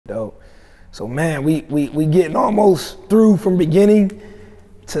Dope. So man, we getting almost through from beginning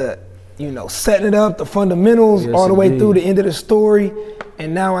to, you know, setting it up, the fundamentals, Yes, all the way indeed. through the end of the story.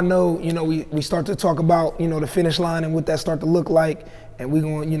 And now I know, you know, we start to talk about, you know, the finish line and what that start to look like. And we're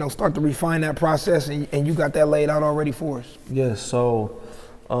going to, you know, start to refine that process, and you got that laid out already for us. Yes, so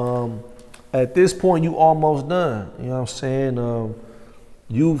at this point you almost done. You know what I'm saying?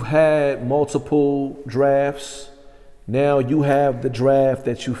 You've had multiple drafts. Now you have the draft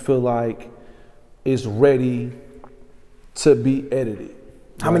that you feel like is ready to be edited.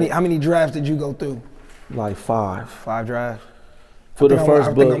 How many drafts did you go through? Like 5. 5 drafts? For the first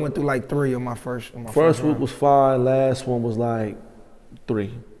I book. think I went through like 3 of my first. First book was 5, last one was like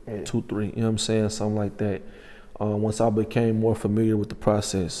 3, Yeah. 2, 3, you know what I'm saying? Something like that. Once I became more familiar with the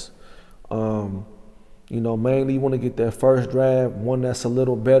process. You know, mainly you want to get that first draft, one that's a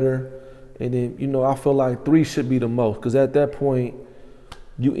little better. And then, you know, I feel like 3 should be the most, because at that point,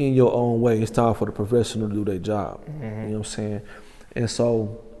 you in your own way. It's time for the professional to do their job. You know what I'm saying? And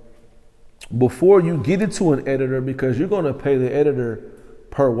so before you get it to an editor, because you're going to pay the editor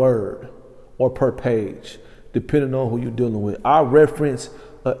per word or per page, depending on who you're dealing with. I reference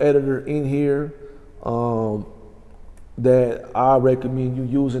an editor in here that I recommend you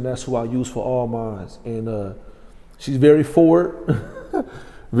using. That's who I use for all mine. And she's very forward,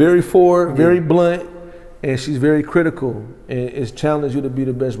 very blunt, and she's very critical, and it's challenged you to be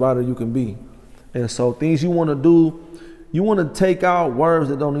the best writer you can be. And so things you want to do, you want to take out words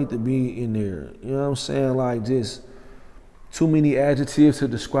that don't need to be in there. You know what I'm saying? Like just too many adjectives to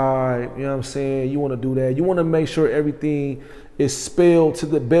describe, you know what I'm saying? You want to do that. You want to make sure everything is spelled to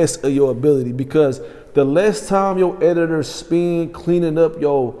the best of your ability, because the less time your editor spend cleaning up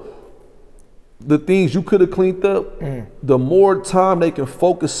the things you could have cleaned up, the more time they can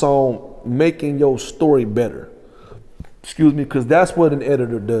focus on making your story better. Excuse me, because that's what an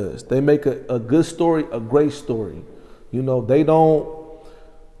editor does. They make a good story a great story. You know, they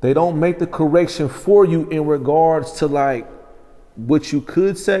don't make the correction for you in regards to like what you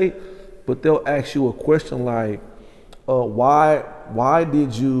could say, but they'll ask you a question like, why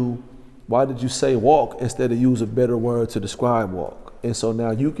did you say walk instead of use a better word to describe walk? And so now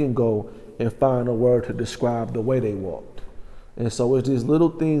you can go and find a word to describe the way they walked. And so it's these little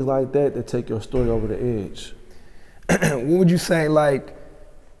things like that that take your story over the edge. What would you say, like,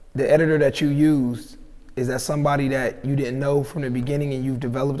 the editor that you used, is that somebody that you didn't know from the beginning and you've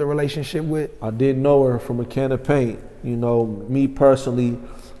developed a relationship with? I didn't know her from a can of paint. You know, me personally,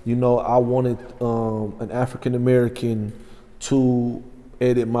 you know, I wanted an African-American to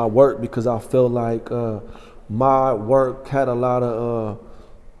edit my work because I felt like my work had a lot of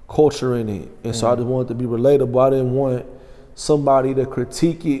culture in it. And so I just wanted to be relatable. I didn't want somebody to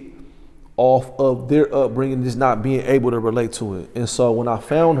critique it off of their upbringing, just not being able to relate to it. And so when I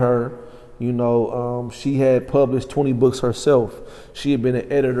found her, you know, she had published 20 books herself. She had been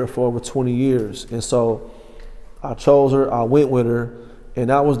an editor for over 20 years. And so I chose her, I went with her, and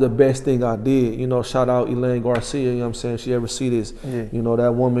that was the best thing I did. You know, shout out Elaine Garcia, you know what I'm saying? She ever see this, you know,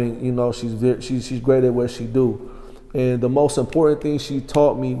 that woman, you know, she's great at what she do. And the most important thing she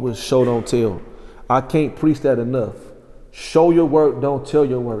taught me was show, don't tell. I can't preach that enough. Show your work, don't tell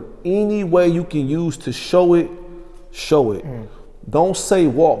your work. Any way you can use to show it, show it. Don't say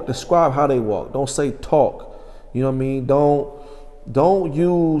walk, describe how they walk. Don't say talk, you know what I mean? Don't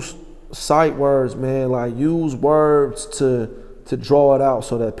use sight words, man. Like use words to draw it out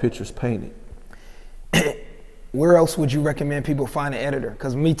so that picture's painted. Where else would you recommend people find an editor?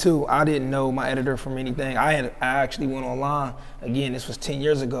 Because me too, I didn't know my editor from anything. I actually went online. Again, this was 10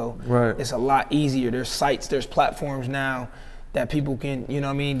 years ago. Right. It's a lot easier. There's sites, there's platforms now that people can, you know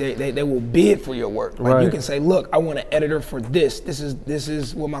what I mean, they will bid for your work. Like you can say, look, I want an editor for this. This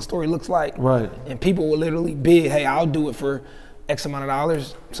is what my story looks like. Right. And people will literally bid, hey, I'll do it for X amount of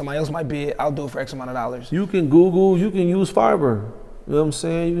dollars. Somebody else might bid, I'll do it for X amount of dollars. You can Google, you can use Fiverr. You know what I'm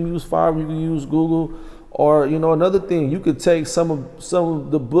saying? You can use Fiverr, you can use Google. Or, you know, another thing, you could take some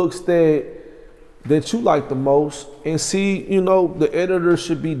of the books that you like the most and see, you know, the editor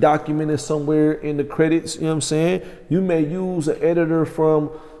should be documented somewhere in the credits, you know what I'm saying? You may use an editor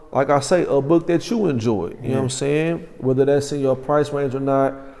from, like I say, a book that you enjoyed, you know what I'm saying? Whether that's in your price range or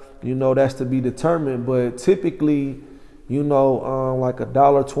not, you know, that's to be determined. But typically, you know, like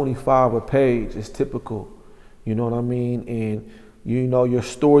 $1.25 a page is typical, you know what I mean? And, you know, your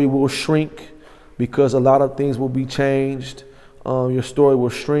story will shrink, because a lot of things will be changed. Your story will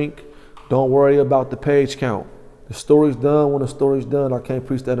shrink. Don't worry about the page count. The story's done when the story's done. I can't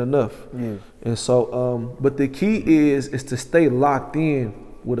preach that enough. Yeah. And so, but the key is to stay locked in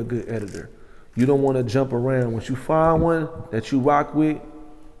with a good editor. You don't want to jump around. Once you find one that you rock with,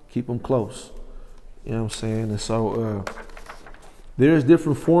 Keep them close. You know what I'm saying? And so there's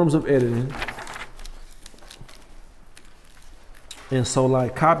different forms of editing. And so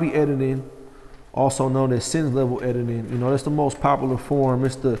like copy editing, also known as sentence level editing, you know, that's the most popular form.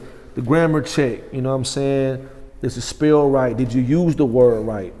 It's the grammar check, you know what I'm saying? Is it spelled right? Did you use the word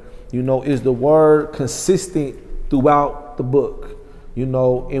right? You know, is the word consistent throughout the book, you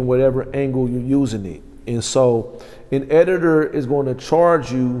know, in whatever angle you're using it? And so an editor is going to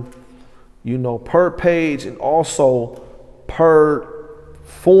charge you, you know, per page and also per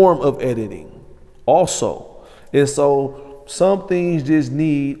form of editing also. And so some things just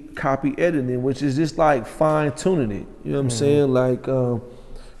need copy editing, which is just like fine tuning it. You know what I'm saying? Like,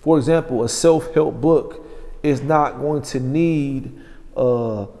 for example, a self-help book is not going to need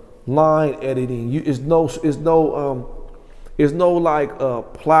line editing. It's no like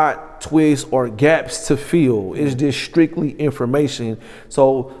plot twist or gaps to fill. It's just strictly information.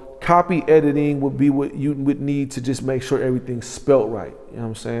 So copy editing would be what you would need to just make sure everything's spelt right. You know what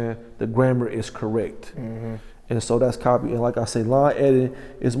I'm saying? The grammar is correct. And so that's copy. And like I say, line editing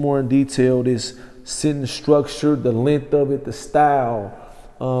is more in detail. This sentence structure, the length of it, the style,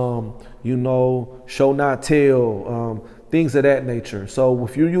 you know, show not tell, things of that nature. So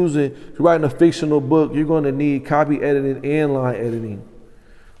if you're writing a fictional book, you're going to need copy editing and line editing.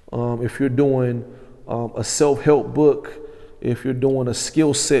 If you're doing a self-help book, if you're doing a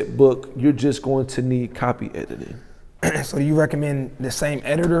skill set book, you're just going to need copy editing. So do you recommend the same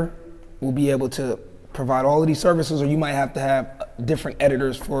editor will be able to provide all of these services, or you might have to have different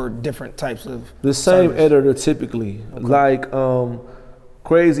editors for different types of the same service? editor typically. Okay. Like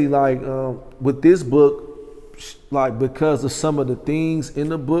crazy, like with this book, like because of some of the things in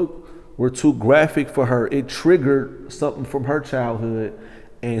the book were too graphic for her, it triggered something from her childhood,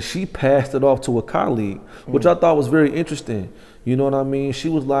 and she passed it off to a colleague, which I thought was very interesting. You know what I mean? She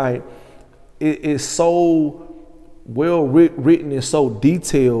was like, it's so well written and so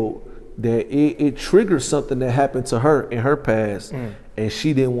detailed that it triggered something that happened to her in her past, and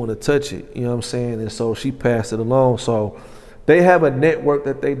she didn't want to touch it. You know what I'm saying? And so she passed it along. So they have a network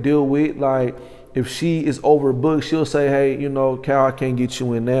that they deal with. Like if she is overbooked, she'll say, hey, you know, Cal, I can't get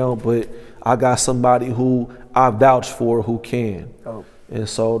you in now, but I got somebody who I vouch for who can. Oh. And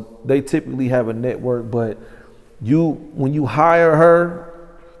so they typically have a network, but when you hire her,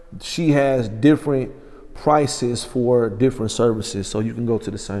 she has different prices for different services, so you can go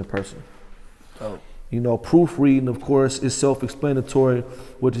to the same person. Oh. You know, proofreading, of course, is self-explanatory,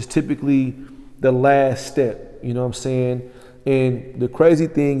 which is typically the last step, you know what I'm saying? And the crazy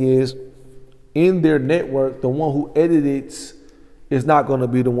thing is, in their network, the one who edits is not going to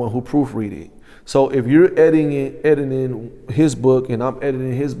be the one who proofread it. So if you're editing his book and I'm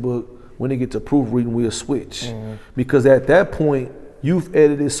editing his book, when they get to proofreading, we'll switch. Because at that point, you've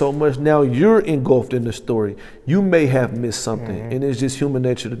edited so much, now you're engulfed in the story. You may have missed something, and it's just human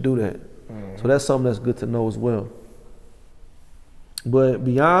nature to do that. So that's something that's good to know as well. But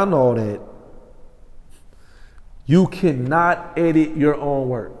beyond all that, you cannot edit your own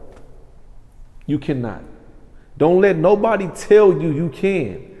work. You cannot. Don't let nobody tell you you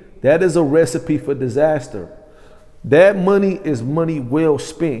can. That is a recipe for disaster. That money is money well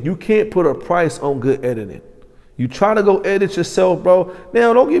spent. You can't put a price on good editing. You try to go edit yourself, bro.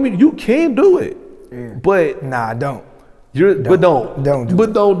 Now, don't get me, you can do it. But nah, don't.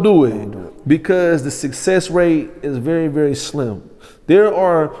 Don't do it. Because the success rate is very, very slim. There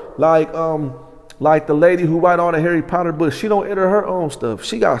are like the lady who write all the Harry Potter books, she don't edit her own stuff.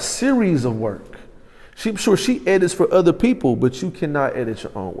 She got a series of work. I'm sure she edits for other people, but you cannot edit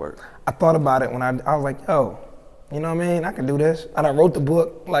your own work. I thought about it when I was like, yo, you know what I mean? I can do this. I done wrote the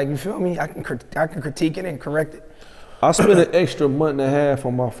book, like, you feel me? I can critique it and correct it. I spent an extra month and a half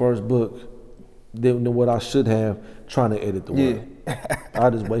on my first book than what I should have trying to edit the work.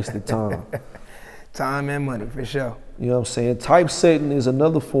 I just wasted time. Time and money, for sure. You know what I'm saying? Typesetting is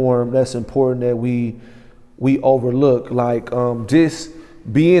another form that's important that we overlook. Like just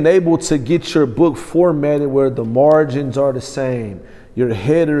being able to get your book formatted where the margins are the same, your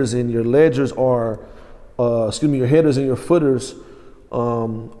headers and your ledgers are, your headers and your footers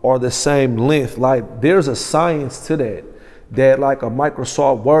are the same length. Like there's a science to that like a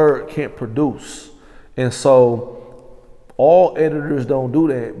Microsoft Word can't produce. And so all editors don't do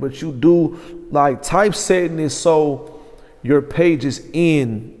that, but you do. Like typesetting is so your pages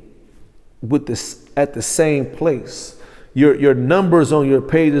end with this at the same place. Your numbers on your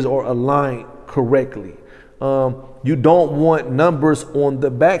pages are aligned correctly. You don't want numbers on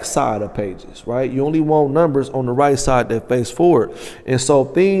the back side of pages, right? You only want numbers on the right side that face forward. And so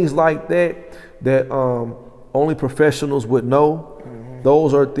things like that only professionals would know.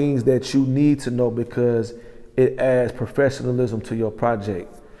 Those are things that you need to know because it adds professionalism to your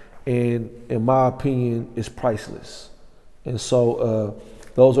project. And in my opinion, it's priceless. And so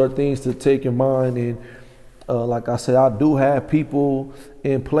those are things to take in mind. And like I said, I do have people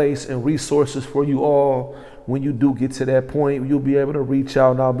in place and resources for you all. When you do get to that point, you'll be able to reach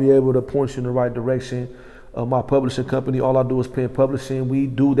out and I'll be able to point you in the right direction. My publishing company, all I do is pen publishing. We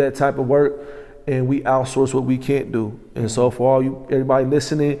do that type of work and we outsource what we can't do. And so for all you, everybody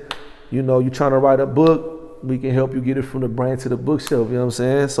listening, you know, you're trying to write a book, we can help you get it from the brain to the bookshelf, you know what I'm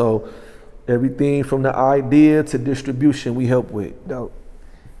saying? So everything from the idea to distribution, we help with. Dope.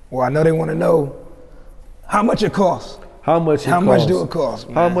 Well, I know they want to know how much it costs. How much do it cost,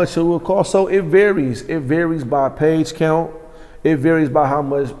 man? How much it will cost? So it varies. It varies by page count. It varies by how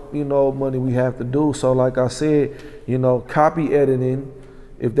much, you know, money we have to do. So like I said, you know, copy editing,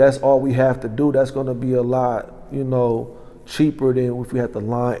 if that's all we have to do, that's going to be a lot, you know, cheaper than if we have to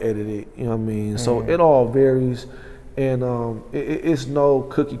line edit it, you know what I mean? So it all varies, and it's no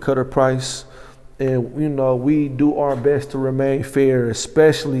cookie cutter price. And, you know, we do our best to remain fair,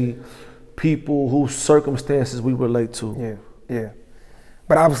 especially people whose circumstances we relate to. Yeah.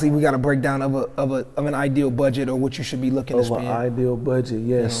 But obviously, we got a breakdown of an ideal budget or what you should be looking to spend. An ideal budget,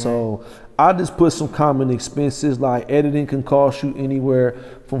 yes. So I just put some common expenses, like editing can cost you anywhere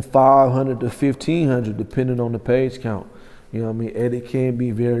from $500 to $1,500, depending on the page count. You know what I mean? Edit can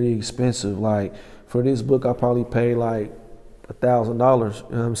be very expensive. Like for this book, I probably paid like $1,000. You know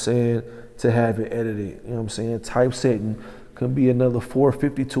what I'm saying? To have it edited. You know what I'm saying? Typesetting can be another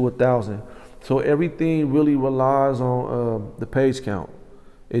 $450 to $1,000. So everything really relies on the page count.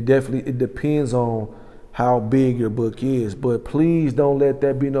 It depends on how big your book is, but please don't let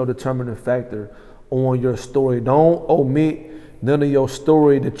that be no determining factor on your story. Don't omit none of your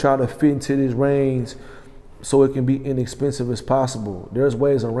story to try to fit into this range so it can be inexpensive as possible. There's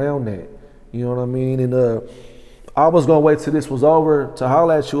ways around that. You know what I mean? And I was gonna wait till this was over to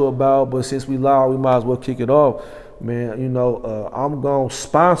holler at you about, but since we live, we might as well kick it off. Man, you know, I'm gonna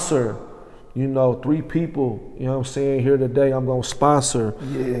sponsor, you know, 3 people, you know what I'm saying, here today. I'm gonna sponsor,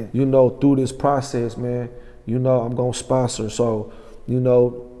 you know, through this process, man. You know, I'm gonna sponsor. So, you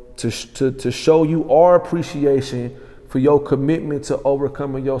know, to show you our appreciation for your commitment to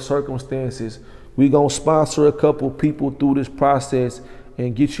overcoming your circumstances, we gonna sponsor a couple people through this process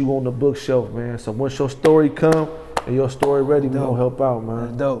and get you on the bookshelf, man. So once your story come and your story ready, we gonna help out, man.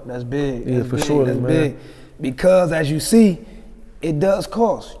 That's dope. That's big. Yeah, that's for big. sure, That's man. big. Because as you see, it does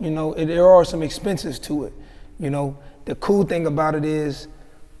cost. You know, there are some expenses to it. You know, the cool thing about it is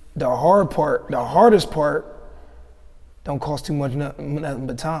the hardest part don't cost too much, nothing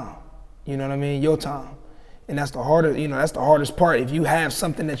but time. You know what I mean? Your time. And that's the hardest, you know, that's the hardest part. If you have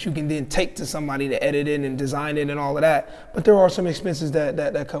something that you can then take to somebody to edit it and design it and all of that, but there are some expenses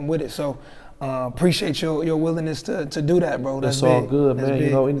that come with it. So appreciate your willingness to do that, bro. That's all big. good, That's man. big.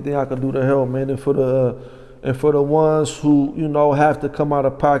 You know, anything I can do to help, man. And for the ones who, you know, have to come out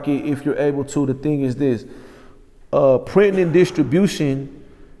of pocket, if you're able to, the thing is this: printing and distribution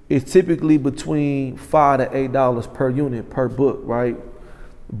is typically between $5 to $8 per unit per book, right?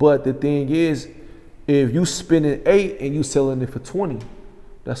 But the thing is, if you spending $8 and you selling it for $20,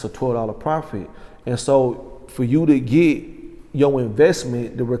 that's a $12 profit. And so for you to get your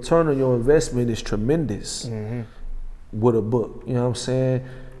investment, the return on your investment is tremendous with a book. You know what I'm saying?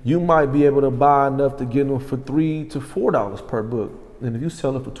 You might be able to buy enough to get them for $3 to $4 per book. And if you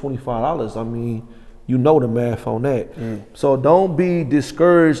sell it for $25, I mean, you know the math on that. So don't be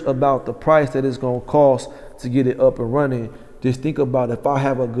discouraged about the price that it's gonna cost to get it up and running. Just think about, if I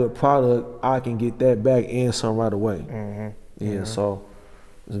have a good product, I can get that back and some right away. So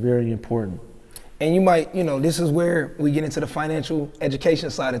it's very important. And you might, you know, this is where we get into the financial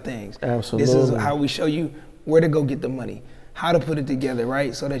education side of things. Absolutely. This is how we show you where to go get the money, how to put it together,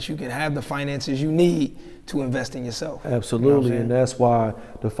 right? So that you can have the finances you need to invest in yourself. Absolutely, you know and that's why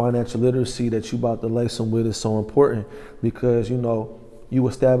the financial literacy that you about to lace them with is so important, because, you know, you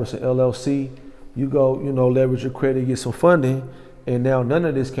establish an LLC, you go, you know, leverage your credit, get some funding, and now none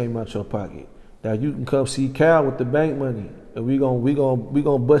of this came out your pocket. Now you can come see Cal with the bank money, and we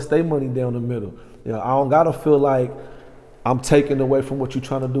gonna bust their money down the middle. You know, I don't gotta feel like I'm taking away from what you're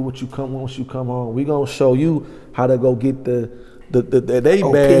trying to do once you come home. We gonna show you how to go get the they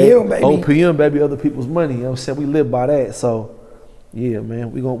OPM, bag, OPM, baby, other people's money. You know what I'm saying? We live by that. So yeah, man,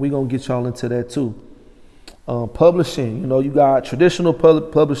 we gonna get y'all into that too. Publishing, you know, you got traditional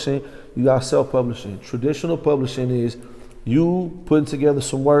publishing, you got self-publishing. Traditional publishing is you putting together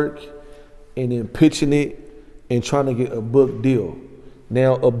some work and then pitching it and trying to get a book deal.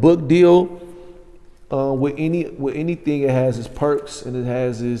 Now, a book deal, with anything, it has its perks and it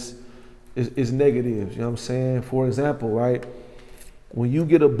has its negatives. You know what I'm saying? For example, right? When you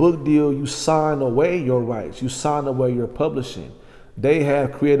get a book deal, you sign away your rights. You sign away your publishing. They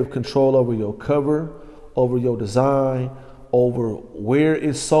have creative control over your cover, over your design, over where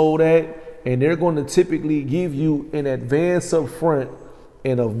it's sold at, and they're going to typically give you an advance up front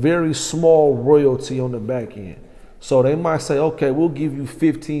and a very small royalty on the back end. So they might say, okay, we'll give you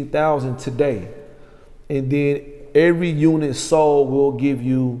 $15,000 today, and then every unit sold will give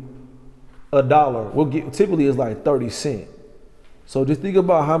you $1. Typically it's like 30 cents. So just think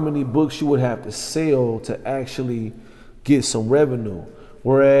about how many books you would have to sell to actually get some revenue.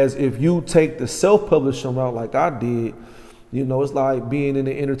 Whereas if you take the self-publishing route like I did, you know, it's like being in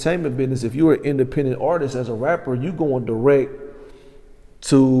the entertainment business. If you're an independent artist as a rapper, you going direct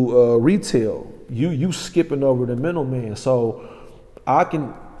to retail. You skipping over the middleman. So I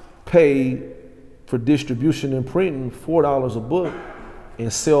can pay for distribution and printing $4 a book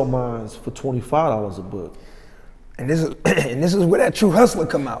and sell mine for $25 a book. And this is where that true hustler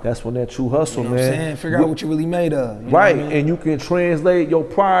come out. That's when that true hustle, you know man. What I'm saying? Figure out what you're really made of. Right, I mean? And you can translate your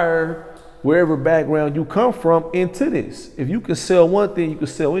prior, wherever background you come from, into this. If you can sell one thing, you can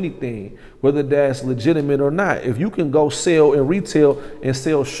sell anything, whether that's legitimate or not. If you can go sell in retail and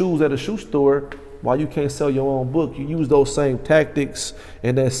sell shoes at a shoe store, why you can't sell your own book? You use those same tactics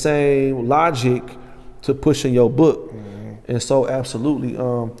and that same logic to push in your book. And so absolutely,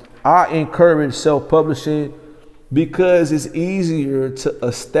 I encourage self-publishing because it's easier to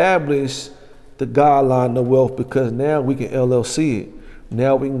establish the guideline of wealth, because now we can LLC it.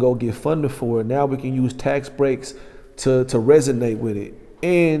 Now we can go get funded for it. Now we can use tax breaks to resonate with it.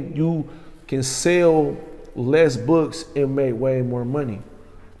 And you can sell less books and make way more money,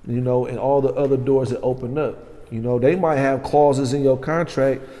 you know, and all the other doors that open up. You know, they might have clauses in your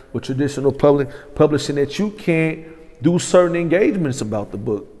contract with traditional publishing that you can't do certain engagements about the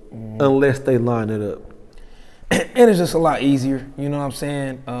book unless they line it up. And it's just a lot easier, you know what I'm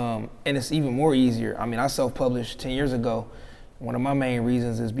saying? And it's even more easier. I mean, I self-published 10 years ago. One of my main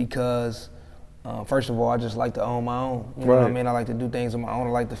reasons is because, first of all, I just like to own my own. You know what I mean? I like to do things on my own.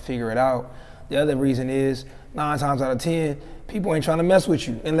 I like to figure it out. The other reason is 9 times out of 10, people ain't trying to mess with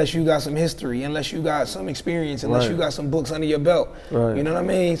you unless you got some history, unless you got some experience, unless you got some books under your belt. You know what I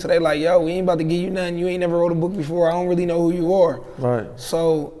mean? So they like, yo, we ain't about to give you nothing. You ain't never wrote a book before. I don't really know who you are.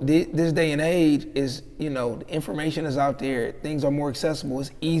 So this day and age is, you know, the information is out there. Things are more accessible.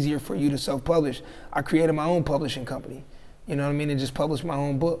 It's easier for you to self-publish. I created my own publishing company. You know what I mean? And just published my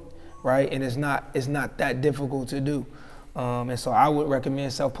own book, right? And it's not that difficult to do. And so I would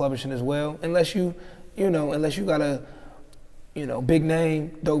recommend self-publishing as well, unless you got a, big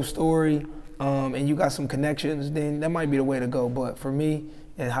name, dope story, and you got some connections, then that might be the way to go. But for me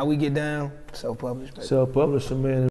and how we get down, self-publish. Self-publishing, man.